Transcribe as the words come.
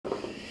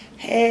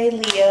Hey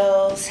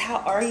Leos, how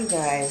are you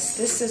guys?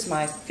 This is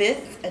my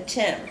 5th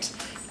attempt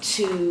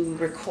to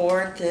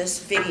record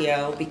this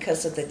video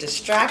because of the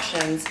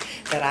distractions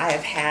that I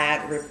have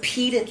had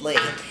repeatedly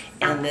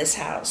in this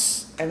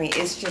house. I mean,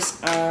 it's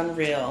just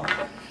unreal.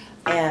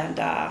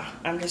 And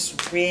I'm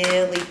just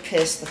really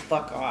pissed the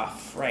fuck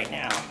off right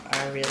now.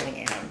 I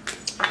really am.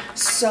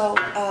 So,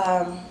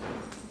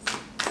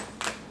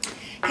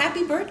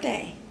 happy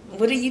birthday.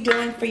 What are you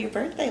doing for your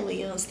birthday,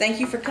 Leos? Thank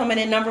you for coming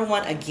in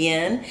 #1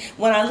 again.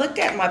 When I looked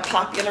at my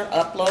popular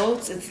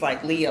uploads, it's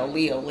like Leo,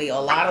 Leo, Leo.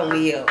 A lot of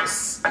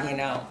Leos, you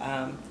know,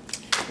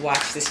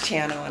 watch this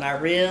channel, and I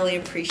really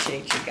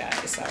appreciate you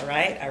guys, all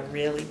right? I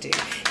really do.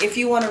 If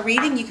you want a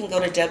reading, you can go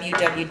to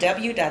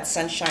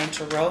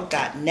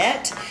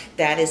www.sunshinetarot.net.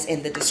 That is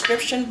in the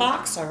description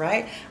box, all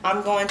right?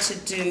 I'm going to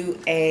do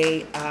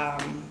a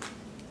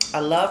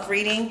love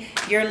reading.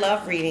 Your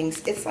love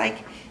readings, it's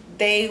like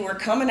they were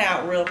coming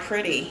out real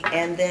pretty,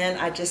 and then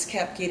I just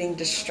kept getting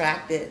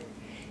distracted,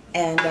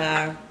 and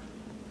I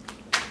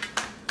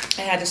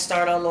had to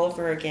start all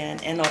over again,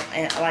 and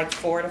like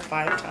 4 to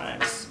 5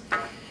 times.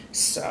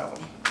 So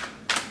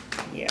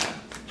yeah,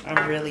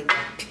 I'm really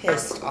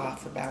pissed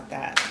off about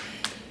that.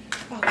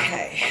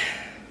 Okay.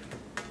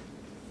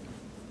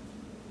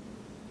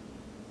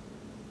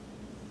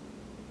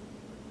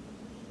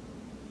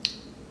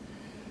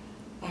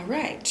 All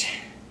right.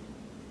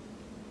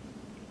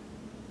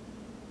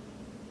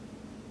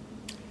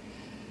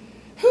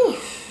 Whew.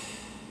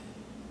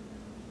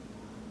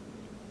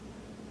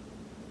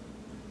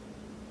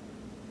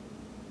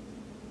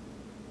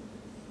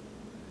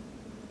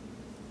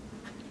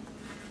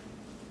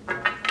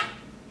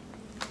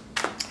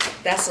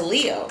 That's a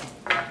Leo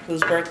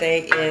whose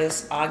birthday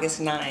is August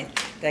 9th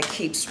that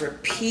keeps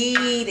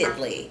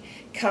repeatedly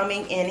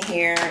coming in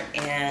here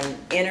and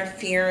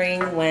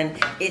interfering when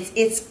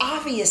it's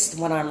obvious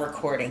when I'm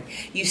recording.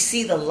 You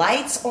see the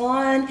lights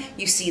on,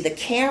 you see the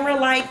camera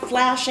light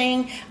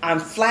flashing, I'm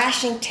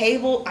flashing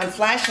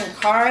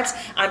cards,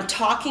 I'm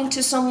talking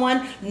to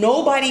someone,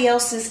 nobody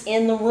else is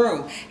in the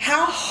room.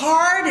 How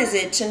hard is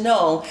it to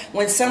know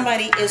when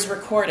somebody is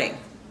recording?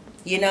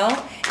 You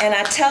know? And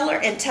I tell her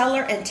and tell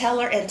her and tell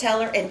her and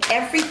tell her, and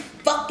every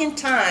fucking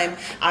time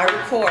I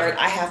record,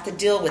 I have to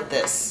deal with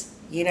this.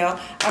 You know,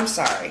 I'm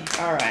sorry.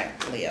 All right,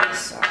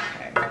 Leos.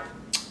 Okay.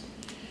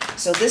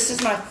 So this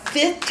is my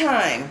 5th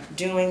time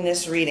doing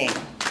this reading.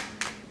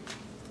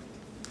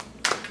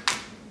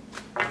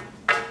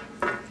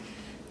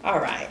 All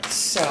right,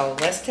 so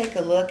let's take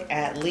a look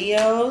at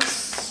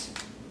Leo's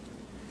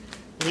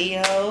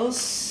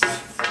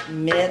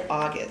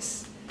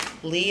mid-August.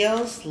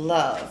 Leo's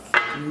love,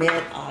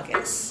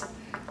 mid-August.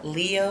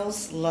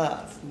 Leo's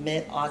love,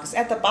 mid-August.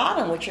 At the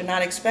bottom, what you're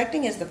not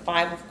expecting is the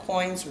 5 of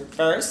Coins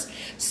reverse.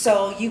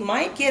 So you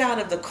might get out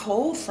of the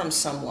cold from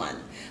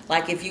someone.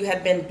 Like if you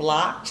had been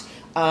blocked,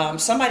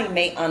 somebody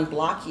may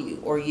unblock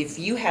you. Or if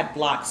you had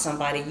blocked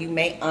somebody, you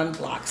may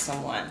unblock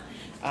someone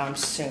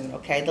soon,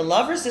 okay? The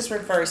Lovers is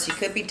reverse. You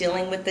could be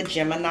dealing with the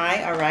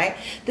Gemini, all right?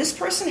 This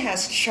person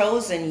has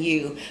chosen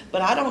you,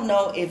 but I don't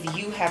know if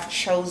you have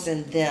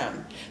chosen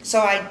them.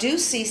 So I do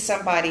see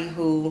somebody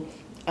who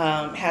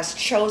has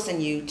chosen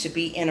you to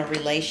be in a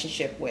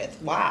relationship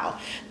with. Wow.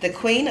 The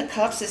Queen of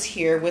Cups is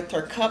here with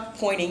her cup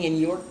pointing in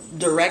your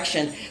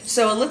direction.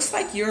 So it looks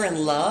like you're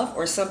in love,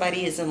 or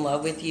somebody is in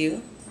love with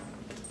you.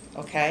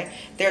 Okay.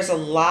 There's a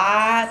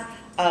lot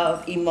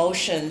of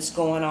emotions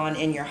going on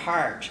in your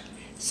heart.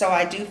 So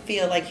I do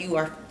feel like you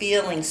are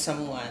feeling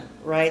someone,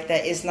 right?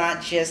 That is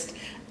not just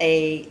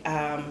a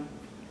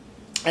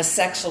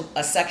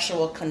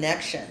sexual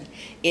connection.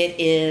 It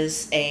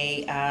is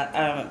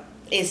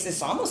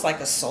it's almost like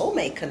a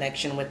soulmate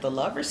connection with the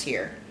Lovers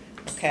here,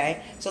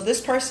 okay? So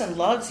this person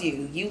loves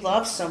you. You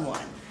love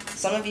someone.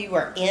 Some of you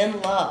are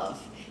in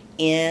love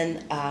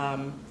in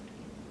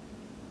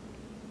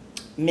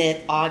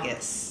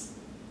mid-August,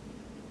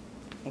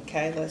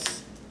 okay?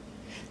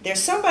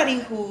 There's somebody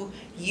who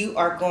you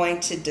are going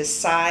to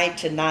decide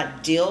to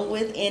not deal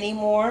with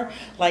anymore.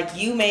 Like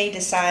you may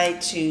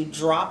decide to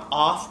drop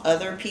off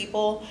other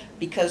people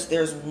because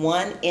there's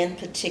one in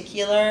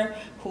particular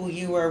who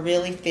you are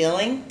really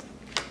feeling.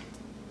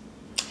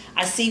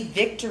 I see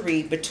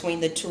victory between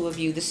the two of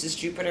you. This is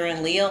Jupiter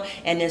and Leo,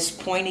 and it's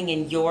pointing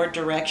in your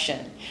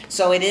direction.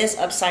 So it is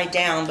upside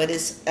down, but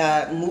it's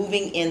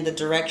moving in the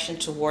direction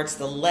towards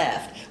the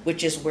left,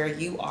 which is where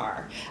you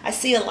are. I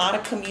see a lot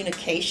of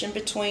communication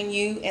between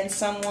you and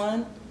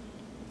someone.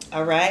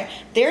 All right.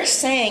 They're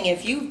saying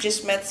if you've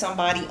just met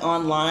somebody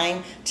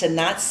online to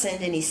not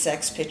send any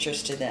sex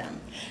pictures to them.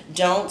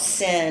 Don't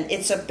send.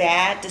 It's a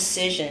bad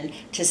decision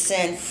to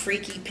send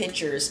freaky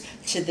pictures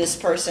to this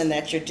person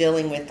that you're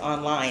dealing with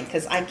online.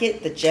 Because I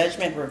get the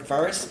Judgment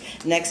reverse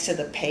next to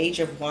the Page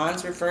of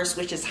Wands reverse,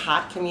 which is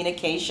hot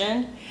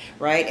communication,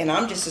 right? And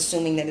I'm just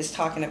assuming that it's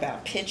talking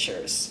about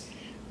pictures.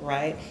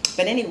 Right?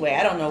 But anyway,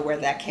 I don't know where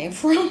that came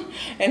from.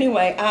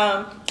 Anyway,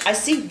 I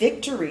see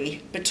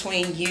victory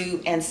between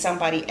you and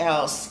somebody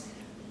else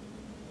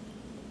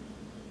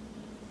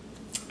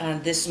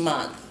this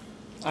month.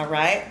 All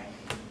right?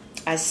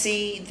 I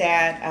see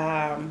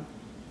that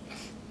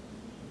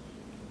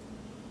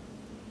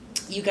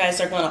you guys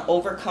are going to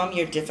overcome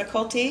your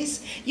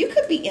difficulties. You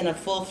could be in a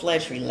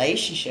full-fledged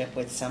relationship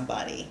with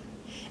somebody,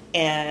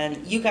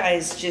 and you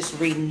guys just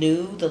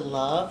renew the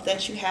love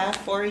that you have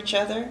for each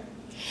other.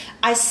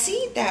 I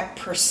see that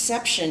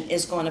perception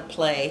is going to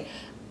play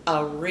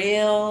a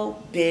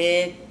real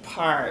big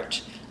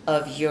part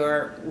of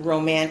your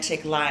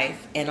romantic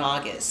life in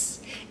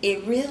August.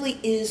 It really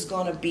is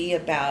going to be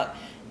about,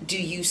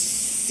 do you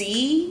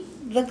see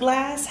the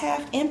glass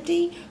half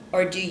empty,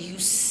 or do you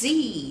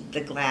see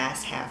the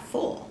glass half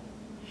full?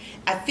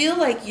 I feel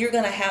like you're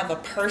going to have a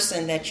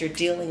person that you're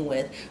dealing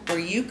with where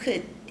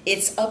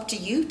it's up to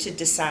you to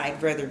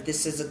decide whether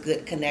this is a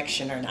good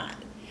connection or not,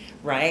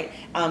 right?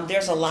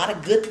 There's a lot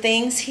of good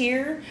things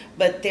here,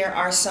 but there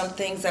are some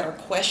things that are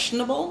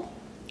questionable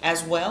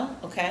as well,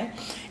 okay?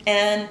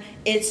 And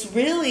it's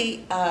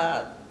really,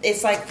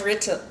 it's like for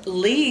it to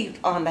leave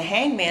on the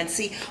hangman.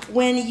 See,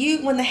 when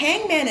the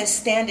hangman is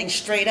standing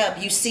straight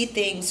up, you see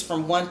things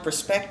from one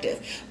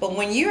perspective. But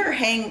when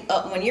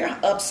you're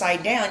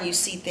upside down, you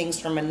see things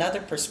from another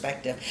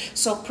perspective.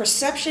 So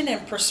perception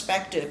and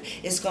perspective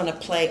is going to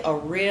play a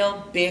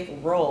real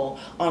big role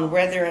on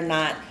whether or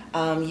not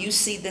you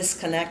see this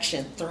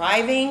connection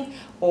thriving,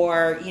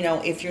 or, you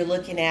know, if you're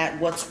looking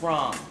at what's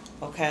wrong,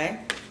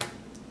 okay?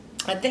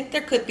 I think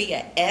there could be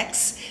an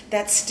X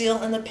that's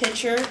still in the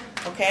picture,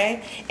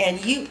 okay? And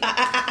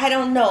I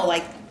don't know,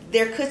 like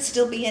there could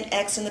still be an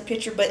X in the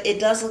picture, but it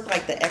does look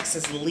like the X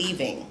is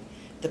leaving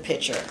the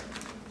picture,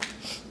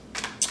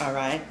 all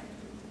right?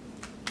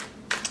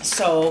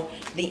 So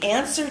the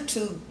answer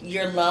to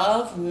your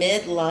love,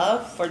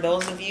 mid-love, for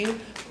those of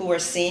you who are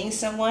seeing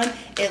someone,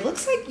 it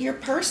looks like your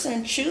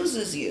person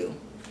chooses you.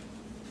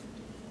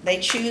 They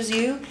choose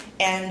you,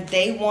 and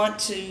they want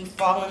to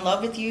fall in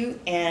love with you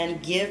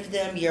and give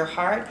them your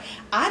heart.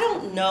 I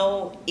don't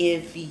know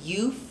if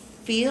you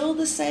feel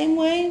the same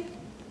way.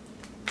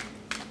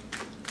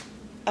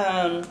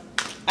 I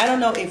don't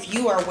know if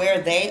you are where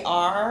they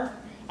are.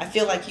 I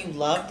feel like you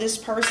love this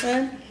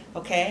person,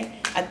 okay?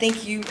 I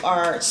think you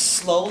are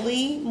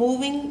slowly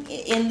moving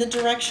in the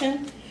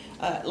direction.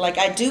 I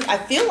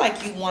feel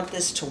like you want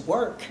this to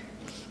work.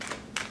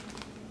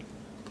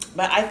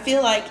 But I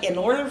feel like in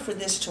order for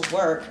this to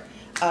work,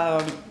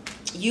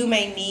 you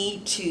may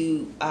need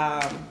to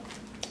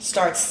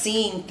start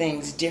seeing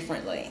things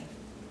differently.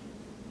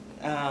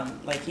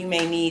 Like you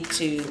may need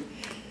to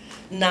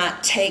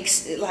not take,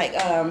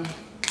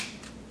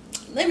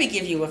 let me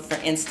give you a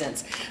for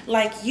instance.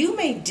 Like you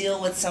may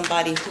deal with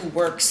somebody who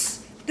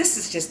works, this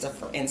is just a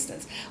for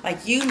instance.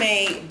 Like you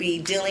may be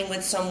dealing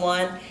with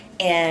someone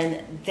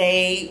and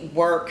they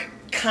work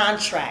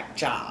contract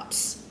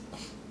jobs,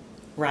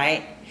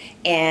 right?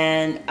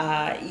 And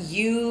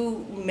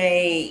you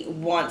may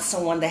want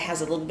someone that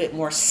has a little bit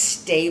more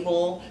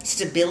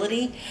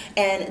stability,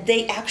 and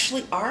they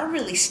actually are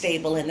really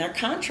stable in their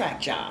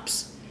contract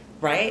jobs,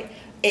 right?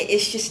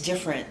 It's just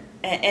different,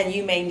 and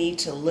you may need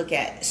to look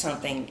at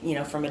something, you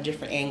know, from a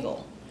different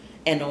angle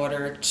in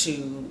order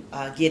to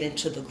get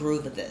into the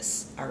groove of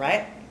this, all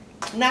right?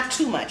 Not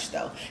too much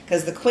though,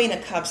 because the Queen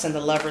of Cups and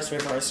the Lover's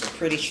Reverse are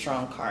pretty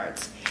strong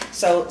cards.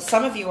 So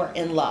some of you are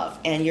in love,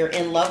 and you're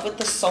in love with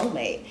the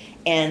soulmate,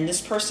 and this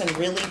person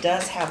really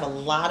does have a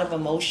lot of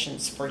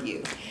emotions for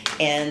you,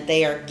 and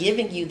they are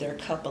giving you their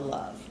cup of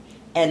love,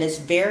 and it's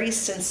very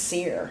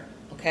sincere,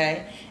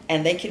 okay?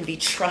 And they can be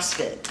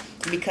trusted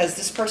because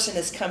this person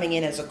is coming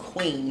in as a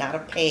queen, not a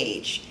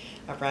page,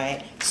 all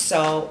right?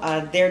 So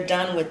they're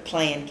done with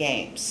playing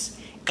games,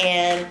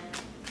 and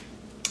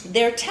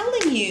they're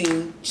telling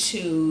you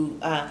to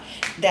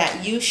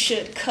that you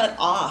should cut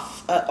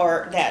off,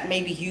 or that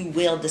maybe you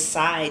will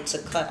decide to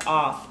cut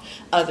off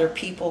other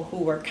people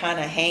who are kind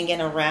of hanging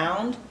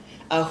around,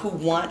 who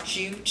want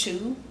you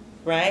to,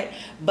 right?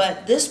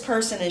 But this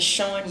person is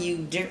showing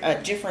you a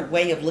different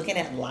way of looking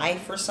at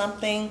life or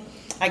something.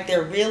 Like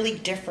they're really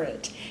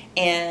different.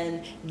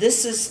 And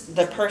this is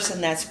the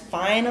person that's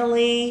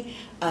finally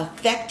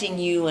affecting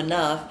you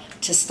enough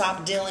to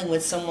stop dealing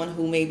with someone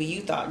who maybe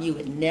you thought you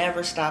would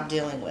never stop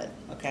dealing with,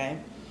 okay?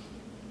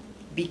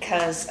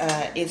 Because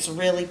it's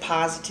really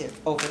positive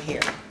over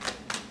here.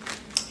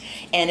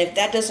 And if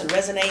that doesn't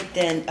resonate,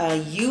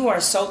 then you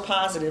are so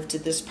positive to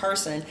this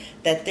person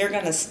that they're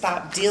going to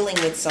stop dealing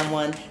with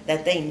someone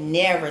that they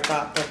never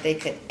thought that they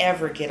could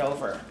ever get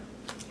over.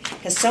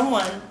 Because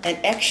someone, an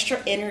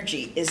extra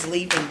energy is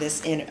leaving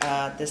this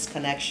this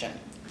connection,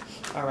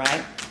 all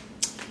right?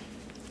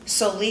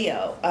 So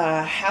Leo,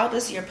 how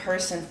does your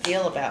person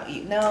feel about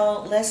you?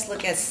 No, let's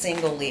look at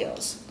single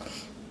Leos.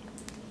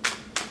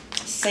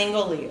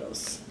 Single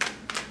Leos.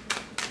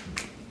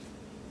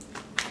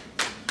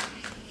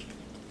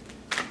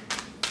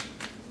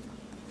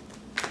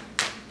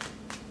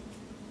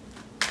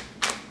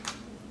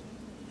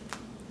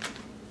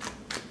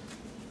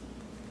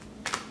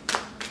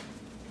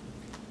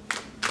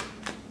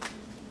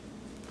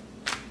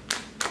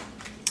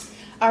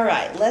 All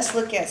right, let's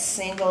look at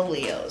single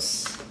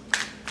Leos.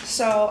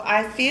 So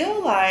I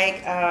feel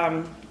like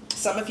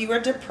some of you are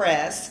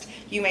depressed.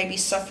 You may be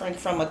suffering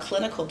from a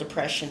clinical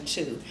depression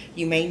too.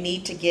 You may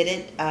need to get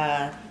it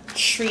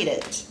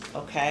treated,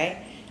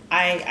 okay?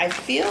 I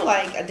feel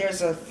like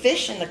there's a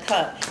fish in the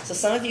cup. So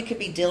some of you could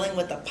be dealing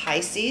with a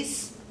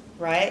Pisces,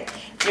 right?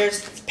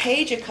 There's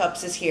Page of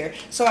Cups is here.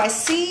 So I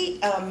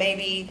see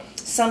maybe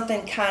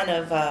something kind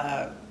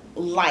of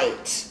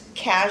light,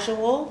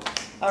 casual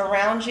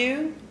around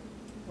you,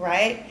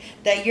 right?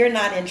 That you're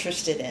not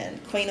interested in.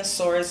 Queen of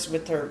Swords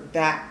with her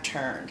back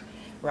turned,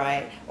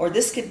 right? Or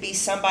this could be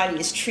somebody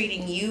is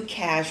treating you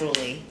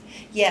casually.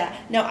 Yeah,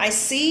 no, I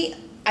see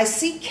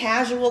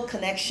casual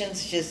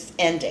connections just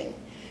ending.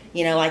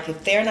 You know, like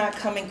if they're not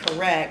coming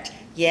correct,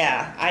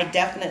 yeah, I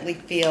definitely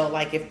feel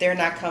like if they're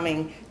not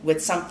coming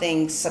with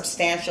something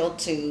substantial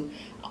to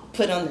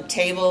put on the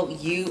table,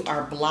 you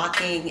are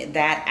blocking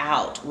that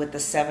out with the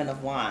Seven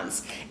of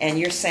Wands. And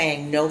you're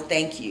saying no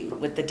thank you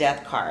with the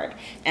Death card.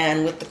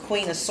 And with the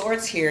Queen of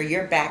Swords here,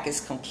 your back is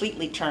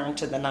completely turned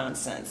to the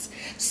nonsense.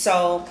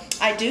 So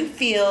I do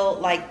feel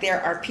like there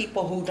are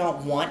people who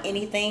don't want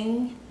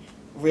anything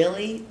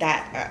really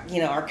that, you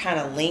know, are kind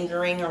of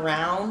lingering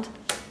around.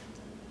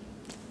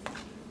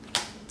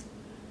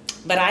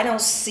 But I don't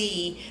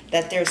see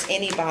that there's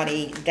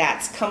anybody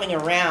that's coming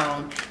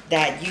around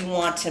that you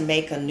want to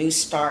make a new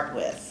start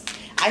with.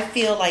 I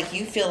feel like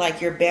you feel like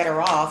you're better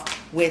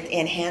off with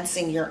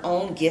enhancing your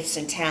own gifts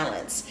and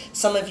talents.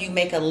 Some of you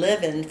make a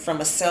living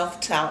from a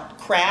self-taught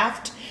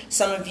craft.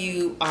 Some of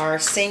you are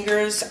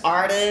singers,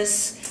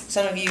 artists.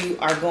 Some of you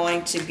are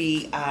going to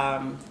be,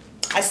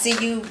 I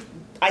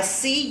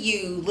see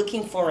you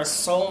looking for a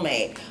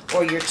soulmate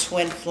or your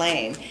twin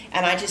flame.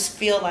 And I just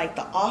feel like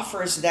the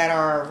offers that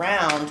are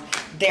around,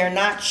 they're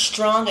not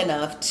strong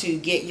enough to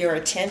get your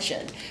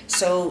attention.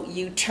 So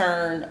you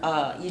turn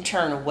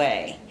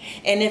away.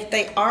 And if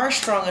they are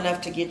strong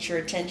enough to get your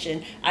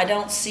attention, I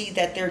don't see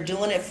that they're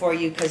doing it for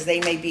you because they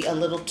may be a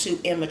little too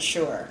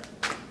immature.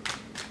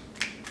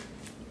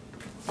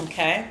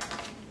 Okay?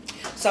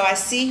 So I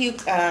see you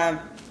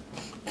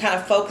kind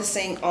of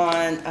focusing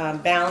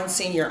on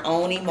balancing your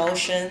own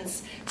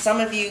emotions. Some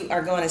of you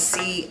are going to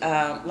see,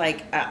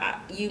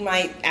 you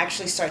might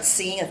actually start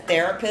seeing a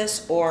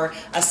therapist or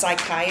a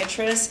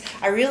psychiatrist.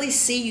 I really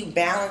see you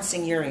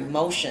balancing your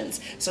emotions.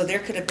 So there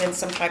could have been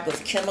some type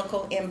of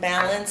chemical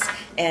imbalance,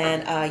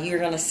 and you're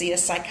going to see a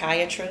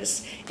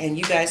psychiatrist, and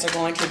you guys are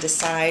going to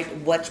decide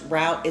what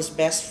route is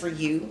best for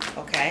you,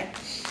 okay?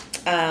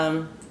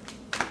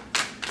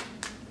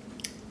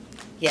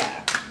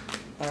 Yeah.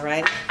 All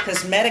right,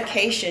 because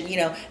medication, you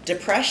know,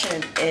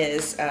 depression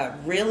is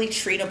really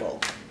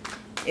treatable,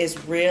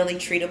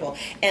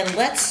 and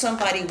let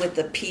somebody with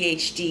a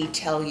PhD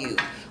tell you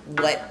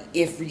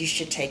if you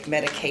should take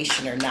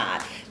medication or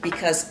not,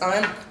 because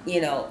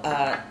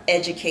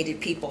educated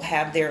people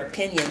have their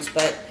opinions,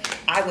 but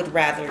I would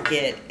rather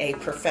get a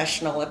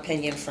professional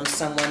opinion from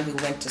someone who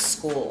went to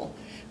school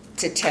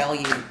to tell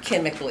you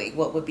chemically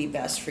what would be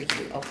best for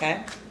you.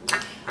 Okay,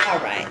 all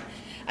right.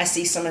 I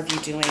see some of you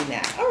doing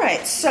that. All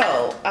right,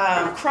 so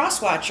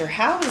Crosswatcher,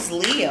 how is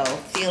Leo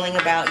feeling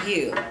about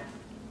you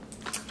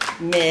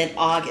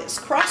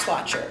mid-August?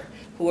 Crosswatcher,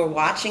 who are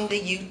watching the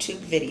YouTube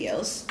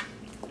videos.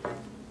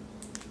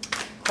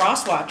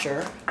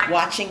 Crosswatcher,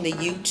 watching the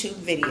YouTube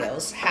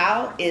videos,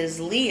 how is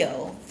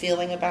Leo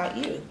feeling about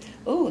you?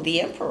 Ooh, the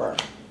Emperor,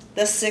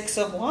 the Six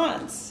of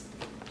Wands,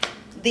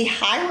 the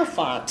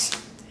Hierophant,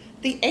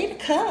 the Eight of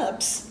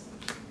Cups,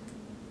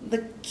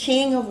 the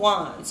King of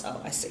Wands.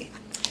 Oh, I see.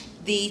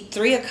 The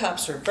Three of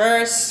Cups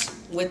reverse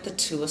with the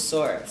Two of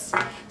Swords.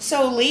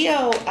 So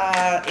Leo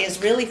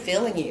is really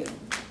feeling you,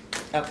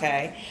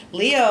 okay?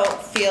 Leo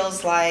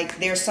feels like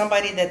there's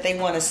somebody that they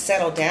want to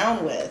settle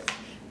down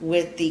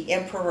with the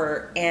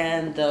Emperor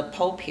and the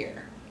Pope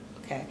here,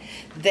 okay?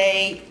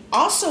 They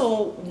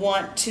also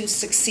want to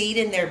succeed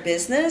in their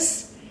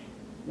business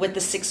with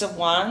the Six of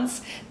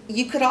Wands.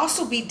 You could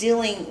also be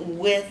dealing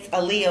with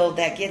a Leo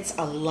that gets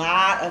a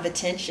lot of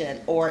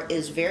attention or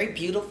is very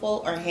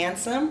beautiful or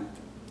handsome.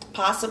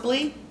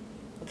 Possibly,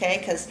 okay,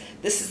 because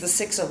this is the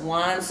Six of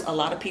Wands. A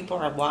lot of people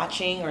are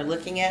watching or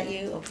looking at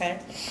you, okay?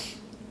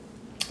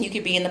 You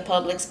could be in the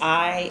public's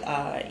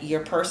eye. Your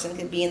person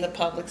could be in the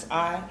public's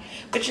eye.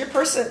 But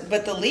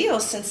the Leo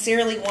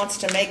sincerely wants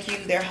to make you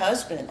their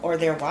husband or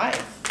their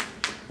wife.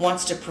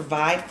 Wants to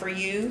provide for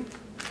you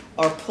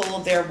or pull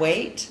their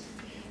weight.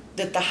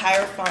 The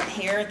Hierophant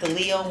here, the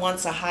Leo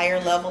wants a higher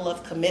level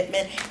of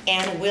commitment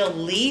and will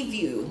leave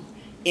you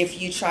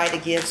if you try to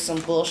give some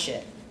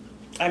bullshit.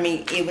 I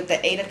mean, with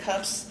the Eight of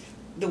Cups,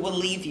 they will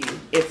leave you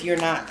if you're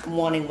not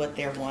wanting what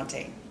they're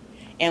wanting.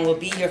 And will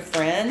be your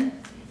friend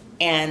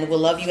and will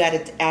love you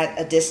at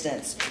a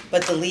distance.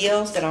 But the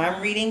Leos that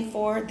I'm reading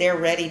for, they're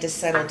ready to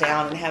settle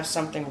down and have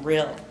something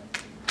real.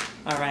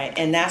 All right,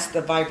 and that's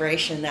the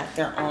vibration that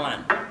they're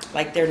on.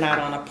 Like they're not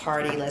on a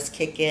party, let's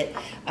kick it,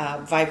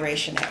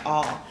 vibration at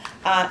all.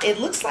 It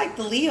looks like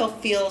the Leo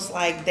feels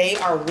like they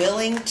are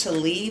willing to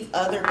leave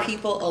other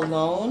people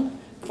alone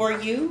for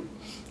you.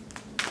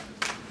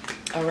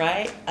 All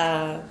right,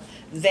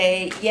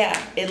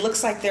 it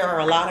looks like there are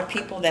a lot of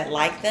people that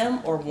like them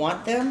or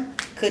want them,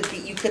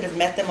 you could have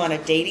met them on a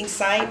dating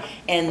site,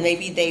 and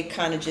maybe they've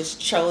kind of just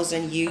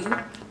chosen you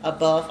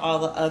above all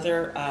the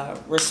other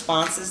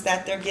responses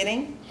that they're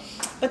getting.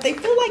 But they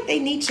feel like they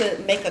need to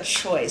make a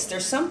choice.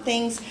 There's some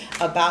things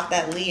about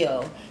that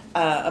Leo,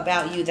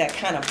 about you, that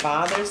kind of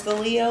bothers the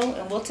Leo,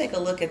 and we'll take a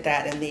look at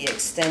that in the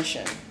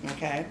extension,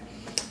 okay?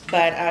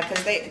 But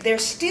because they're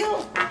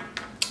still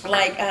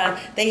like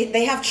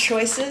they have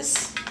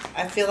choices.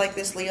 I feel like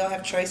this Leo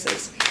have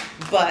choices,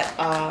 but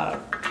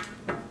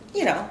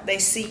you know, they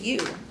see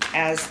you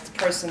as the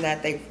person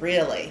that they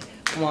really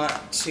want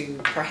to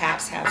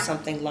perhaps have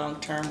something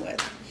long-term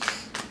with.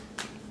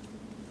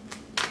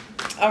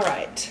 All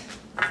right.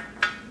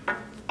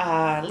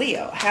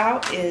 Leo,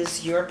 how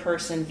is your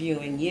person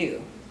viewing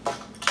you?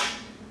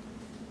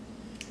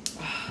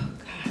 Oh,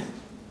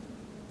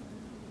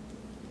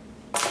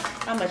 God.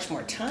 How much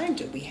more time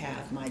do we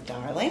have, my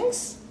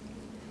darlings?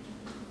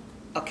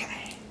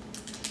 Okay.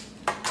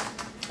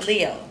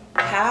 Leo,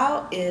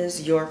 how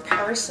is your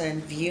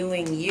person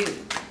viewing you?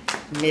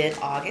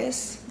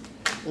 Mid-August.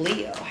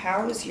 Leo,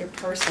 how is your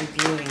person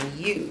viewing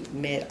you?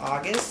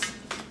 Mid-August.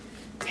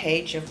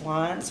 Page of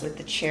Wands with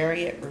the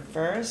Chariot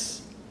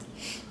reverse.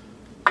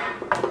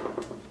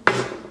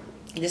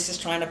 This is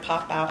trying to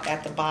pop out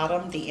at the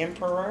bottom, the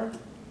Emperor.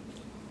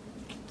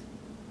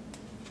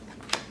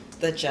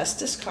 The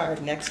Justice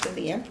card next to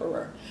the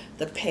Emperor.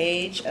 The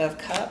Page of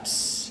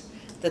Cups,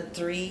 the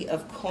Three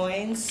of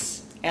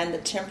Coins, and the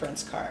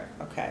Temperance card.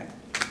 Okay.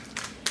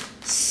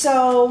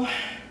 So,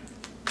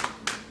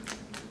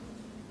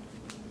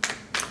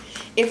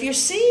 if you're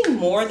seeing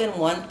more than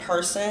one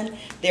person,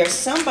 there's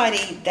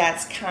somebody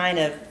that's kind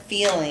of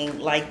feeling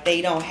like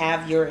they don't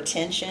have your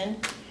attention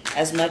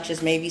as much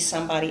as maybe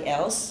somebody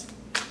else,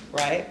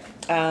 right?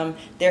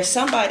 There's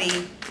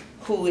somebody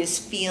who is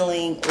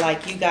feeling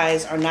like you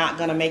guys are not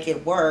going to make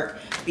it work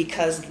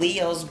because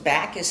Leo's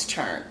back is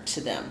turned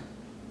to them.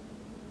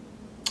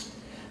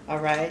 All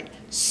right?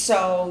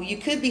 So you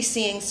could be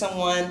seeing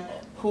someone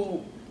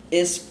who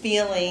is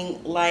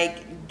feeling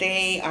like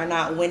they are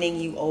not winning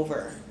you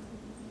over.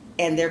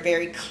 And they're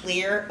very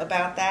clear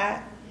about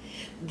that.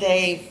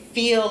 They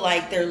feel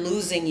like they're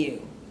losing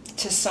you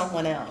to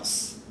someone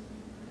else.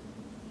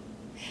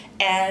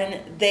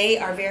 And they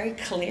are very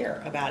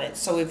clear about it.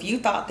 So if you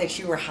thought that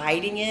you were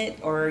hiding it,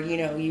 or you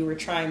know, you were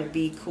trying to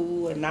be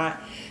cool and not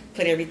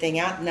put everything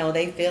out, no,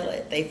 they feel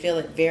it. They feel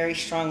it very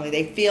strongly.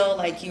 They feel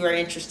like you are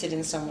interested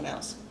in someone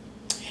else.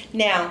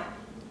 Now,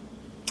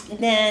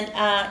 then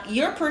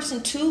your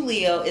person too,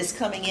 Leo, is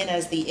coming in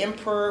as the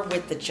Emperor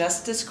with the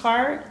Justice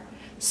card.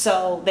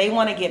 So they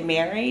want to get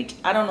married.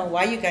 I don't know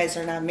why you guys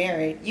are not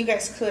married. You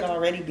guys could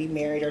already be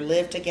married or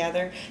live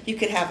together. You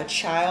could have a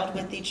child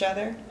with each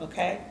other,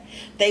 okay?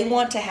 They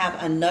want to have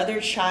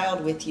another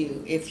child with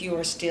you if you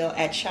are still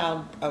at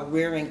child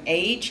rearing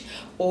age,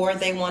 or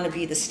they want to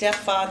be the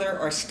stepfather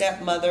or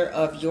stepmother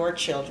of your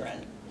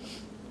children.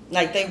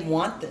 Like, they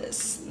want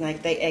this.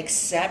 Like, they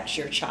accept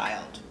your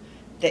child,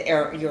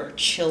 your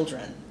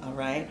children, all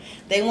right?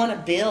 They want to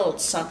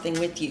build something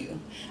with you.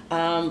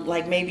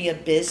 Like maybe a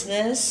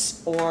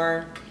business,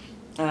 or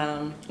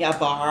a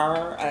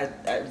bar,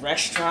 a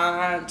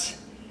restaurant,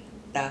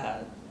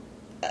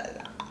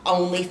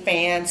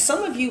 OnlyFans.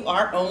 Some of you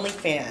are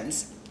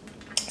OnlyFans.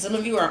 Some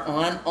of you are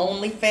on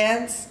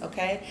OnlyFans,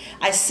 okay?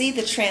 I see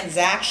the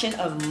transaction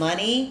of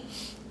money,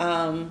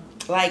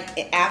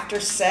 like after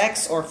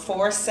sex or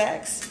for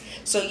sex.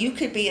 So you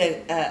could be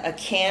a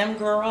cam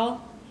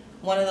girl,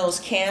 one of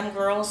those cam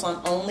girls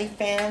on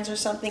OnlyFans or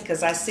something,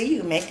 because I see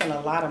you making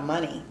a lot of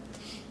money.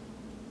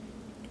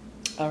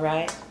 All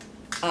right,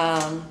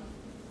 a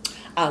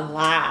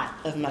lot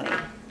of money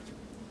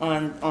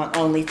on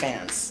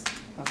OnlyFans.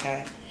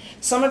 Okay,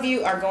 some of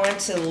you are going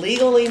to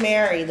legally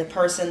marry the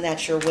person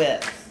that you're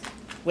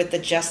with the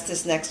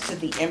Justice next to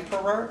the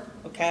Emperor.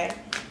 Okay,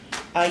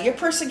 your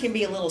person can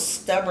be a little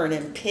stubborn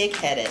and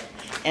pig-headed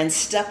and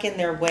stuck in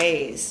their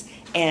ways,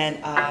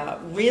 and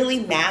really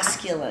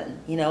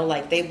masculine. You know,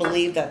 like they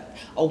believe that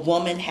a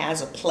woman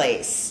has a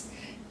place,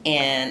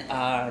 and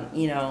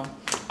you know,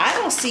 I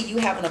don't see you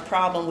having a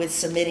problem with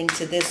submitting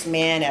to this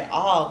man at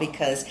all,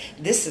 because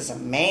this is a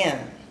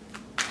man.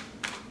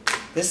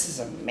 This is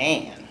a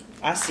man.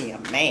 I see a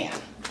man,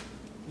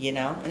 you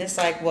know? And it's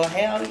like, well,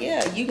 hell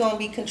yeah, you're going to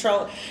be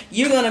controlled.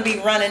 You're going to be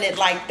running it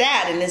like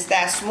that, and it's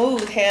that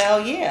smooth,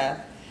 hell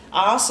yeah.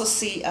 I also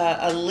see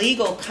a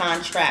legal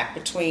contract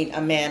between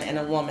a man and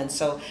a woman.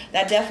 So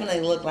that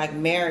definitely looked like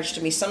marriage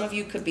to me. Some of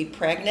you could be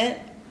pregnant,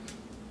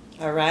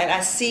 all right?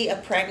 I see a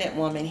pregnant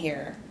woman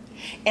here.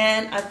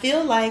 And I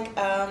feel like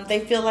they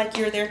feel like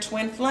you're their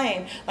twin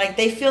flame. Like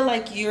they feel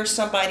like you're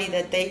somebody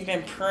that they've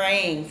been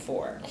praying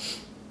for.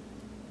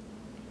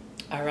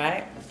 All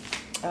right?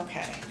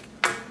 Okay.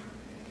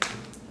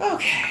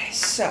 Okay,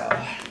 so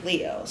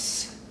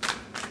Leos.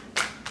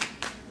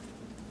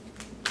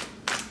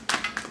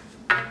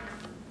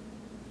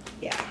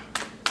 Yeah.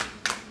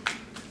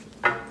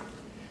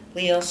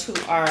 Leos who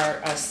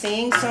are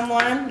seeing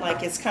someone,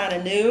 like it's kind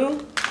of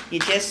new. You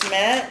just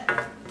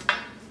met.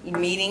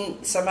 Meeting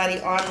somebody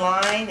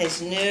online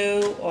is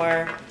new,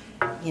 or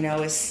you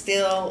know, is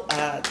still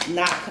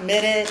not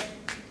committed.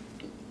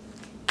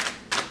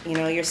 You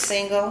know, you're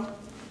single.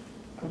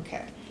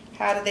 Okay.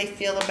 How do they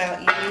feel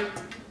about you?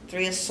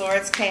 Three of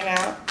Swords came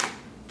out.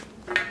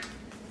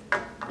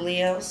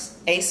 Leos.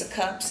 Ace of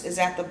Cups is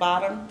at the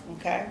bottom.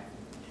 Okay.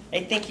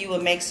 They think you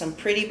will make some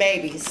pretty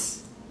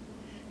babies.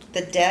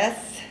 The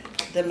Death,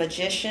 the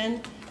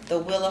Magician, the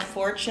Wheel of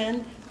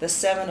Fortune, the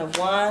Seven of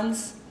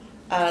Wands,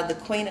 the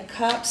Queen of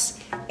Cups,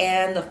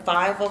 and the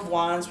Five of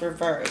Wands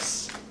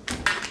reverse.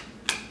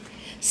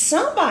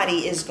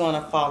 Somebody is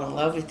going to fall in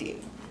love with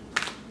you,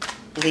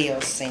 Leo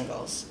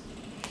singles.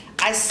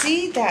 I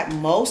see that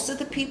most of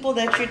the people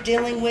that you're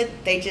dealing with,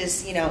 they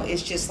just, you know,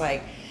 it's just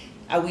like,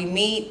 we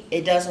meet,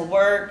 it doesn't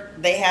work,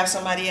 they have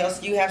somebody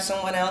else, you have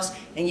someone else,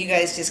 and you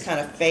guys just kind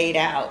of fade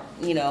out,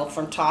 you know,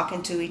 from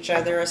talking to each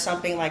other or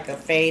something, like a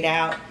fade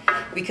out,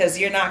 because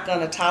you're not going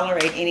to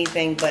tolerate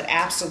anything but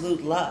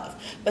absolute love.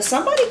 But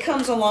somebody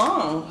comes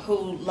along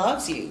who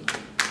loves you.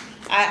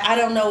 I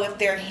don't know if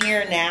they're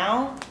here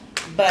now,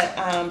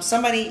 but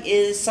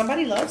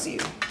somebody loves you.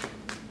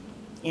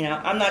 You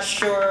know, I'm not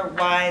sure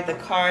why the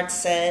card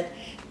said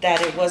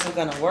that it wasn't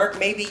going to work.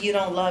 Maybe you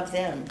don't love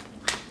them.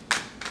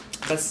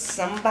 But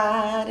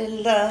somebody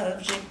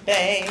loves you,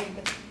 babe.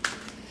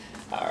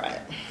 All right.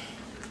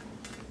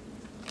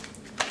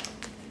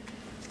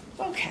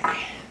 Okay,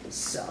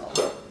 so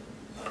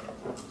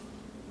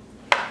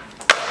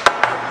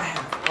I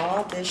have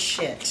all this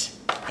shit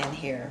in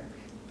here.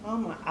 All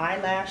my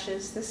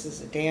eyelashes. This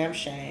is a damn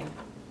shame.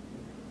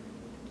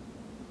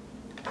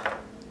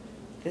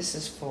 This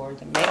is for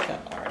the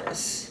makeup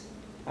artist.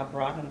 I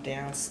brought them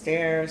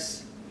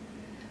downstairs.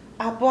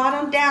 I brought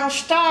them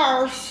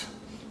downstairs.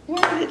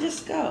 Where did it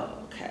just go?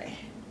 Okay.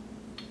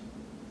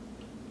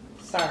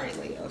 Sorry,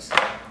 Leos.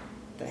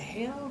 The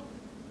hell?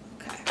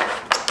 Okay.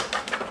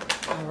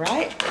 All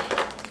right.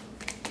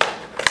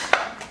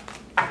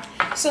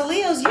 So,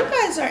 Leos, you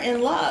guys are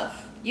in love.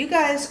 You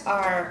guys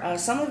are,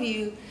 some of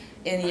you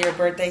in your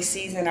birthday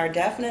season are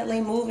definitely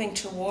moving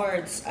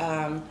towards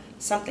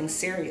something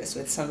serious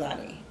with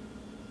somebody.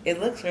 It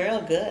looks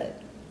real good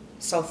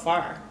so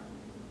far.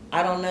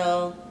 I don't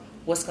know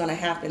what's going to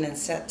happen in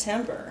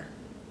September,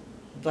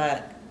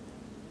 but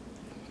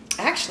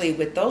actually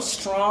with those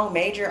strong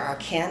major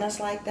arcanas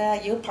like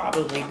that, you'll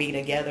probably be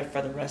together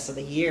for the rest of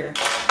the year.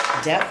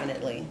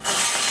 Definitely.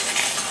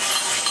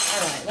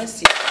 All right, let's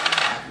see what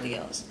I have,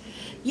 Leos.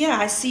 Yeah,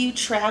 I see you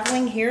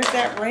traveling. Here's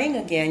that ring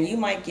again. You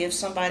might give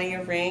somebody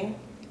a ring.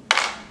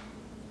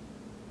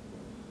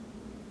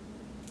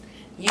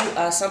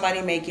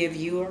 Somebody may give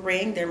you a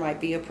ring. There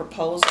might be a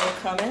proposal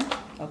coming,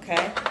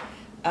 okay?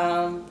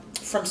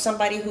 From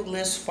somebody who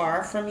lives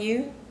far from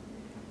you.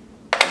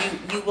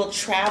 You will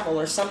travel,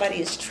 or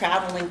somebody is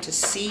traveling to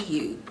see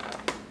you.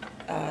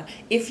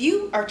 If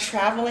you are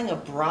traveling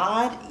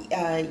abroad,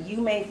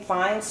 you may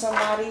find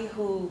somebody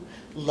who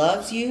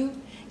loves you.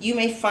 You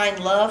may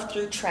find love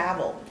through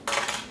travel.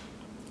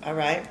 All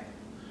right?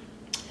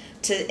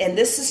 And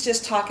this is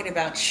just talking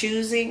about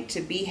choosing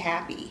to be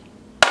happy.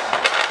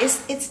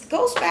 It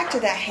goes back to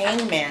that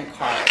Hangman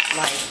card.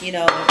 Like, you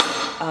know,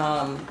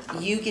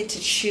 you get to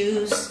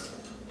choose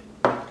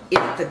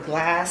if the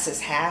glass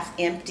is half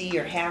empty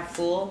or half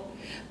full.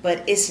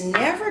 But it's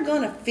never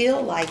going to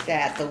feel like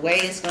that the way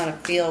it's going to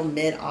feel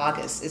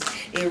mid-August.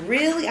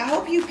 I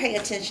hope you pay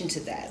attention to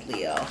that,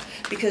 Leo.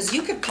 Because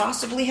you could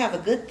possibly have a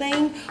good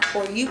thing,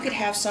 or you could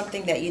have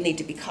something that you need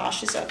to be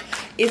cautious of.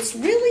 It's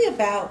really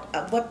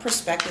about what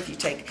perspective you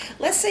take.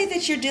 Let's say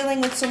that you're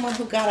dealing with someone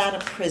who got out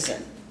of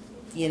prison,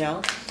 you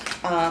know,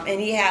 and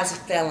he has a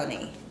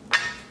felony,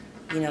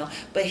 you know,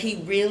 but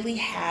he really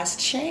has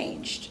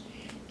changed.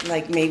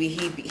 Like maybe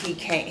he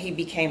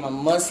became a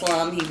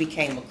Muslim, he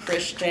became a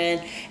Christian,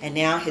 and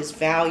now his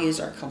values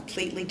are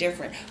completely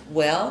different.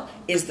 Well,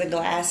 is the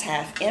glass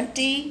half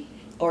empty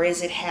or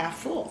is it half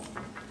full?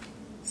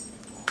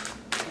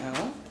 You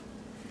know?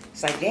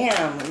 It's like,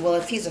 damn, well,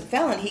 if he's a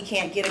felon, he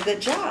can't get a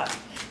good job.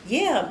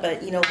 Yeah,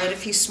 but, you know, what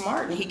if he's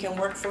smart and he can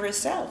work for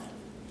himself?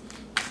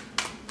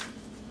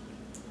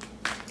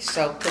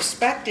 So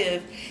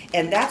perspective,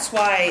 and that's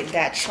why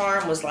that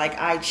charm was like,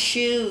 I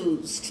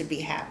choose to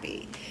be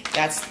happy.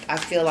 That's, I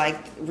feel like,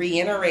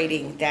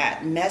 reiterating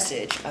that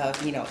message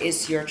of, you know,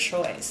 it's your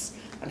choice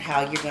on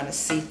how you're going to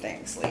see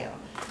things, Leo.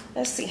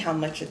 Let's see how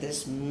much of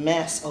this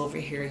mess over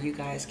here you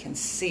guys can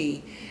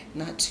see.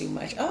 Not too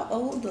much.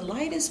 Uh-oh, the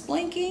light is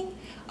blinking.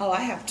 Oh,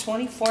 I have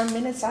 24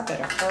 minutes. I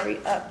better hurry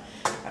up.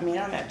 I mean,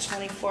 I'm at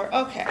 24.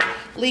 Okay,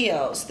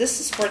 Leos, this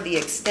is for the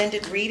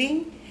extended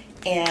reading,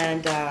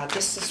 and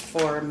this is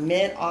for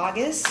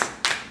mid-August.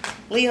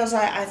 Leos,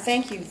 I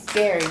thank you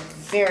very,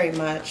 very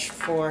much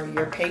for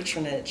your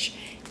patronage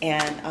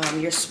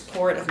and your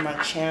support of my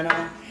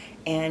channel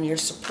and your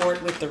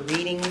support with the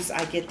readings.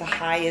 I get the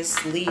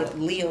highest,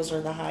 Leos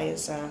are the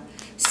highest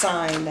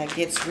sign that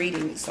gets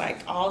readings,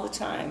 like, all the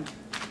time.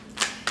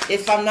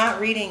 If I'm not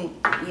reading,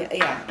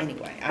 yeah,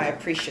 anyway, I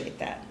appreciate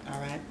that,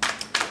 all right?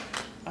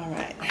 All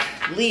right,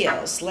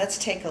 Leos, let's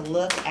take a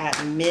look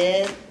at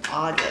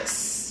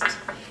mid-August.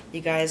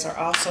 You guys are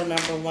also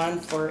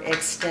 #1 for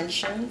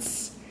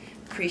extensions.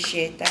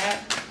 Appreciate that.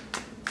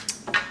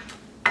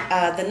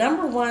 The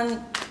number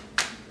one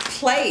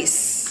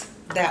place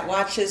that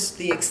watches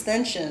the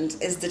extensions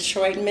is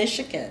Detroit,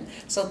 Michigan.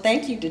 So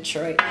thank you,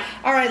 Detroit.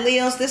 All right,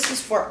 Leos, this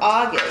is for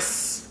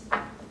August.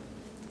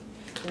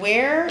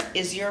 Where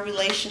is your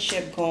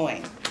relationship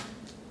going?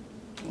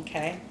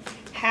 Okay.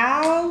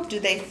 How do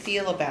they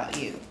feel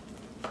about you?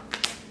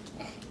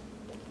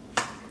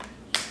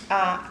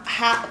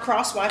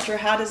 Cross watcher,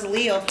 how does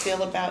Leo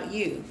feel about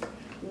you?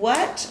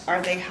 What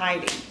are they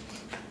hiding?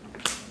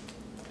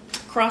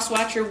 Cross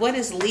watcher, what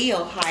is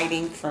Leo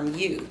hiding from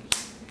you?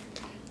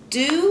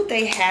 Do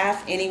they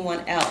have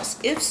anyone else?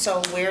 If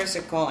so, where is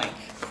it going?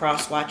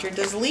 Cross watcher,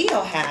 does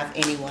Leo have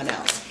anyone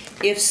else?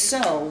 If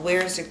so,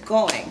 where is it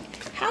going?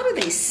 How do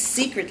they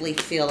secretly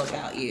feel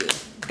about you?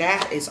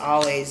 That is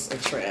always a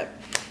trip.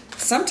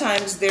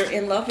 Sometimes they're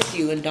in love with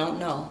you and don't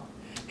know.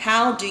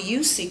 How do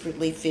you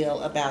secretly feel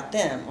about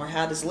them? Or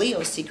how does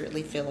Leo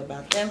secretly feel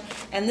about them?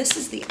 And this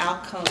is the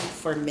outcome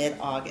for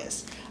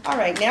mid-August. All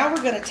right, now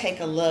we're going to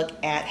take a look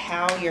at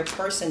how your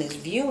person is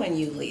viewing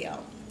you,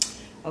 Leo.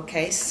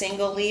 Okay,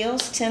 single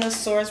Leos, Ten of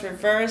Swords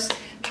reversed,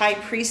 High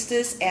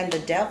Priestess, and the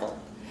Devil.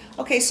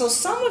 Okay, so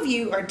some of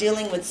you are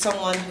dealing with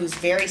someone who's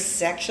very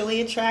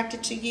sexually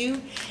attracted to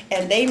you,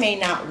 and they may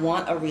not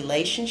want a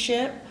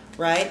relationship,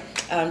 right?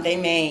 They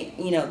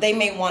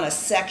may want a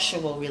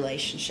sexual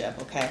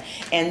relationship, okay?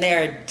 And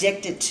they're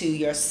addicted to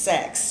your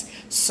sex,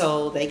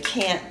 so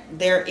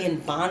they're in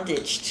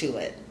bondage to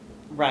it,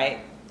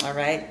 right? All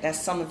right,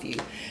 that's some of you.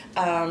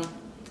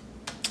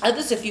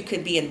 Others of you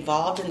could be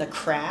involved in the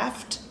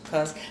craft,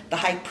 because the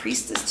High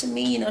Priestess, to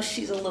me,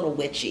 she's a little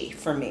witchy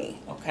for me,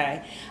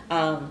 okay?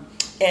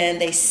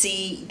 And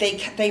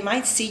they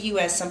might see you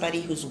as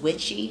somebody who's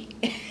witchy.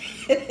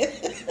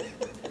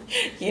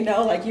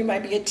 Like you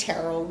might be a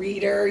tarot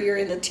reader, you're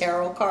into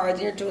tarot cards,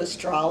 you're into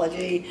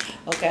astrology,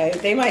 okay?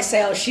 They might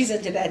say, oh, she's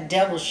into that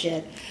devil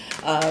shit.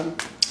 How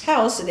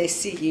else do they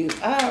see you?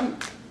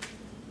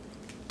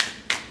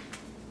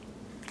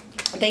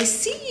 They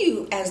see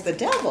you as the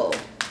devil,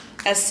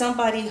 as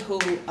somebody who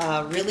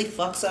really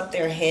fucks up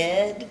their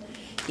head,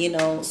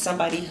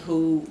 somebody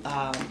who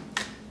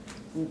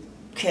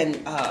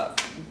can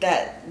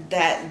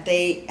that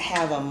they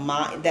have a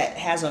mind that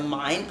has a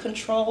mind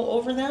control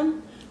over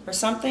them or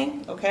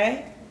something,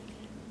 okay?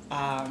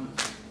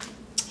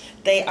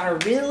 They are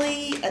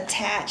really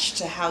attached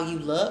to how you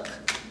look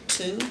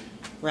too,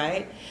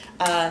 right?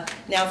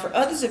 Now for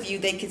others of you,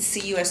 they could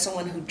see you as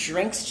someone who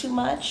drinks too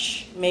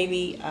much,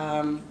 maybe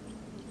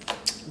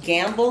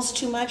gambles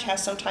too much,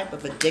 has some type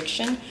of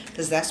addiction,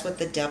 because that's what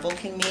the devil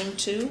can mean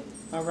too,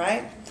 all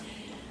right?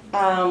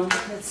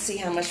 Let's see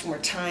how much more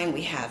time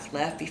we have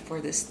left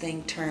before this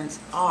thing turns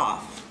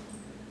off.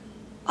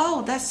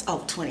 Oh,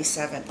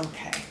 27,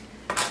 okay.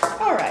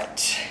 All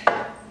right.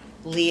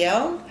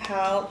 Leo,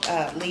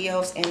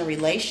 Leos in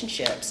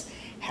relationships,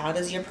 how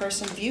does your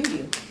person view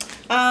you?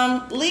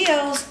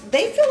 Leos,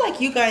 they feel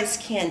like you guys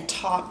can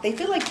talk. They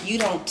feel like you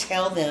don't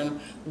tell them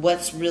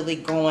what's really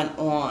going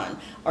on,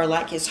 or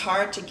like it's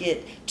hard to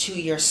get to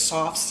your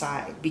soft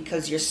side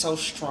because you're so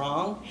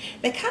strong.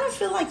 They kind of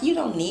feel like you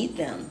don't need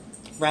them,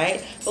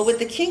 right? But with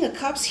the King of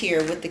Cups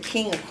here, with the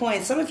King of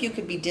Coins, some of you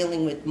could be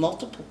dealing with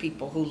multiple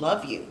people who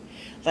love you.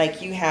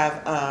 Like you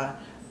have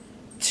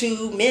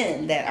two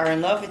men that are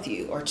in love with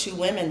you, or two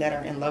women that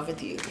are in love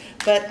with you.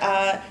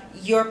 But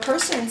your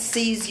person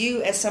sees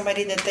you as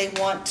somebody that they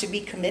want to be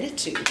committed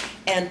to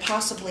and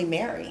possibly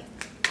marry.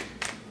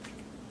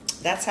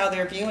 That's how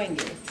they're viewing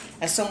you,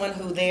 as someone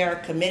who they are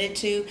committed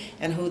to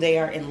and who they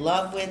are in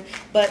love with.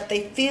 But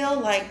they feel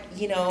like,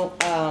 they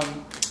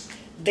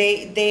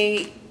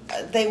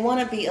want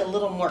to be a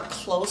little more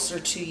closer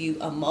to you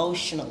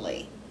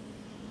emotionally.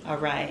 All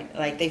right,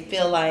 like they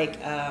feel like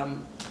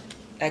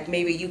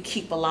maybe you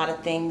keep a lot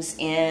of things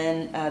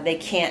in. They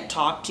can't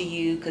talk to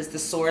you because the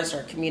swords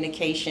are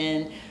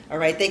communication. All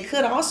right, they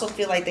could also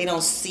feel like they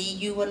don't see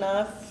you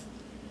enough,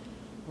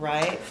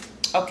 right?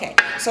 Okay,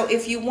 so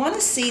if you want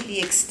to see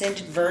the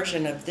extended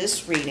version of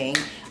this reading,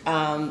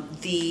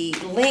 the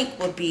link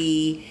will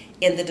be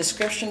in the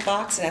description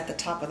box and at the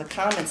top of the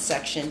comments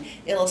section.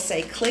 It'll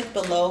say click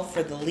below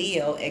for the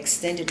Leo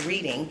extended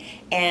reading,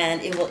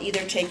 and it will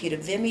either take you to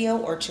Vimeo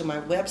or to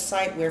my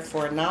website, where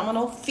for a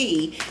nominal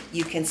fee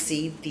you can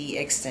see the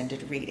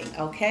extended reading.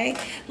 Okay,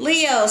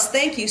 Leos,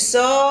 thank you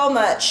so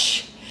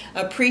much.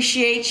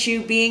 Appreciate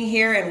you being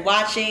here and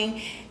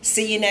watching.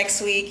 See you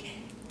next week.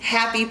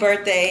 Happy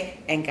birthday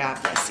and God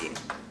bless you.